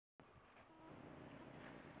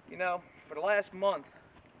You know, for the last month,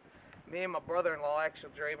 me and my brother-in-law, Axl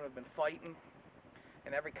Draven, have been fighting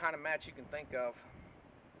in every kind of match you can think of.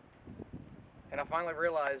 And I finally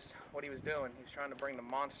realized what he was doing. He was trying to bring the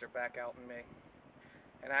monster back out in me.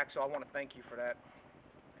 And Axl, I want to thank you for that.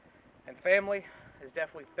 And family is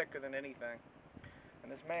definitely thicker than anything.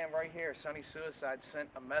 And this man right here, Sonny Suicide, sent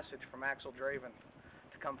a message from Axl Draven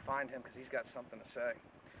to come find him because he's got something to say.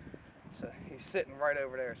 So he's sitting right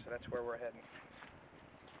over there, so that's where we're heading.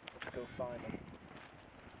 Let's go find him.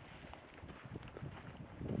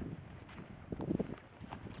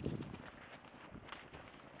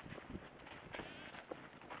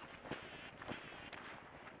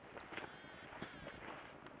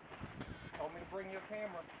 Told me to bring you a camera.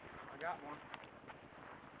 I got one.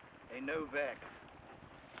 Hey, Novak.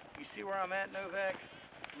 You see where I'm at, Novak?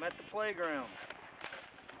 I'm at the playground.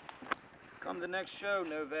 Come to the next show,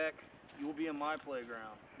 Novak. You will be in my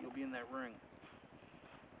playground. You'll be in that ring.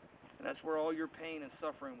 And that's where all your pain and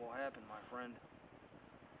suffering will happen, my friend.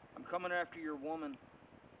 I'm coming after your woman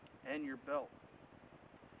and your belt.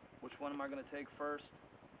 Which one am I going to take first?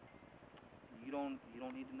 You don't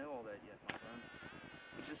need to know all that yet, my friend.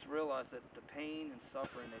 But just realize that the pain and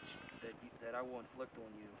suffering that I will inflict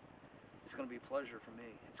on you is going to be a pleasure for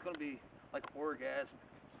me. It's going to be like orgasmic.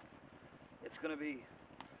 It's going to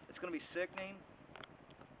be sickening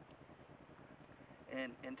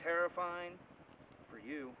and terrifying for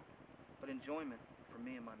you, but enjoyment for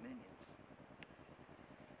me and my minions.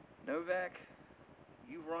 Novak,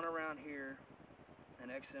 you've run around here in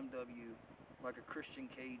XMW like a Christian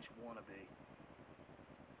Cage wannabe.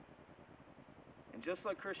 And just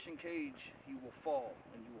like Christian Cage, you will fall,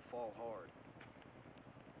 and you will fall hard.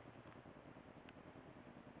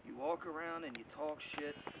 You walk around and you talk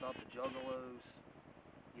shit about the Juggalos.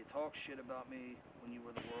 You talk shit about me when you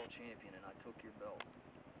were the world champion and I took your belt.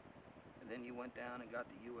 And then you went down and got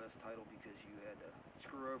the U.S. title because you had to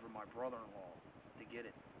screw over my brother-in-law to get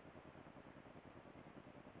it.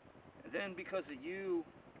 And then because of you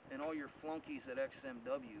and all your flunkies at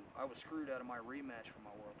XMW, I was screwed out of my rematch for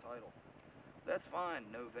my world title. That's fine,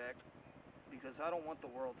 Novak, because I don't want the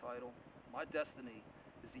world title. My destiny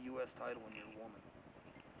is the U.S. title and your woman.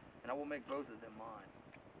 And I will make both of them mine.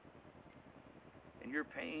 And your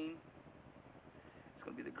pain, it's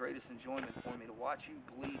going to be the greatest enjoyment for me to watch you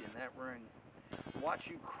bleed in that ring. Watch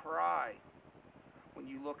you cry when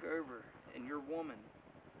you look over and your woman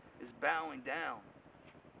is bowing down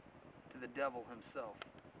to the devil himself.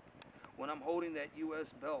 When I'm holding that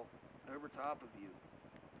U.S. belt over top of you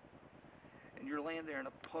and you're laying there in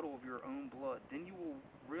a puddle of your own blood, then you will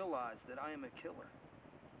realize that I am a killer.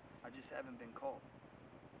 I just haven't been caught.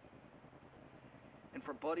 And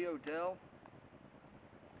for Buddy Odell,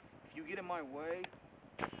 if you get in my way,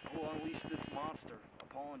 I will unleash this monster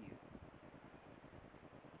upon you.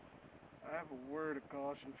 I have a word of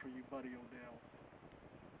caution for you, Buddy Odell.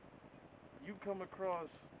 You come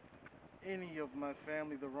across any of my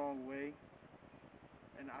family the wrong way,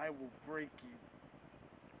 and I will break you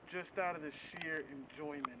just out of the sheer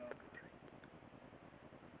enjoyment of it.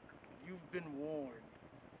 You've been warned.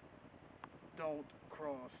 Don't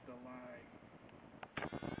cross the line.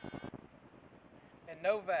 And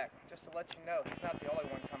Novak, just to let you know, he's not the only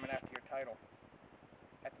one coming after your title.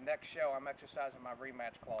 At the next show, I'm exercising my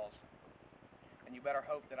rematch clause. And you better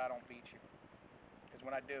hope that I don't beat you. Because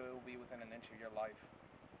when I do, it will be within an inch of your life.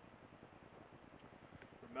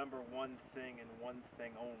 Remember one thing and one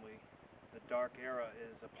thing only. The dark era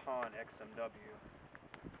is upon XMW.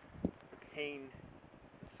 The pain,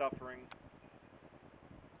 the suffering,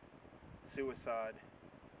 suicide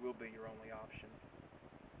will be your only option.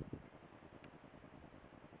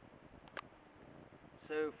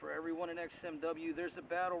 So for everyone in XMW, there's a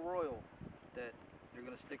battle royal that they're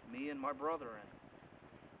going to stick me and my brother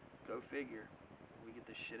in. Go figure. We get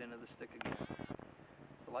this shit into the stick again.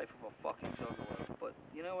 It's the life of a fucking juggalo. But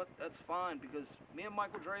you know what? That's fine because me and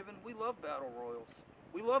Michael Draven, we love battle royals.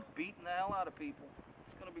 We love beating the hell out of people.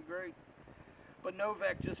 It's going to be great. But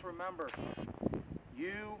Novak, just remember,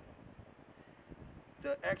 you,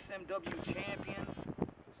 the XMW champion,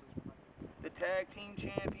 the tag team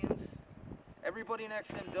champions, everybody in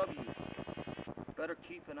XMW better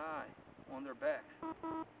keep an eye on their back.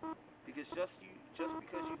 Because just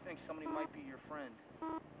because you think somebody might be your friend,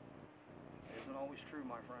 it isn't always true,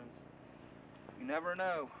 my friends. You never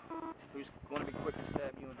know who's going to be quick to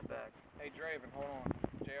stab you in the back. Hey, Draven, hold on.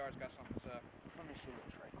 JR's got something to say. Let me see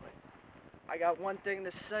this right quick. I got one thing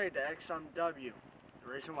to say to XMW.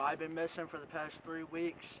 The reason why I've been missing for the past 3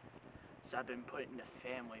 weeks is I've been putting the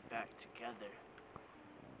family back together.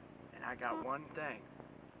 And I got one thing.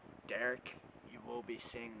 Derek, you will be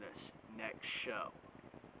seeing this next show.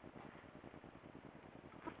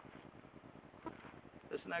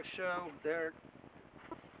 This next show, Derek,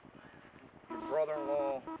 your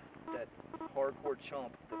brother-in-law, that hardcore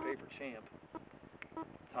chump, the paper champ,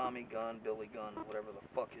 Tommy Gunn, Billy Gunn, whatever the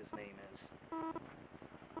fuck his name is.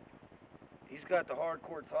 He's got the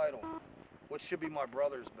hardcore title, which should be my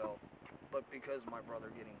brother's belt, but because my brother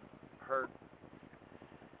getting hurt,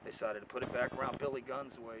 they decided to put it back around Billy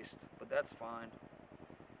Gunn's waist, but that's fine.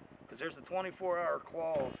 Because there's a 24-hour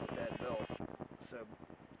clause with that belt. So,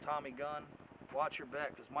 Tommy Gunn, watch your back,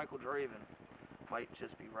 because Michael Draven might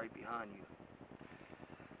just be right behind you.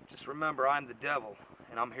 Just remember, I'm the devil,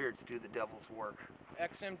 and I'm here to do the devil's work.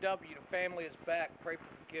 XMW, the family is back. Pray for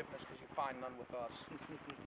forgiveness because you find none with us.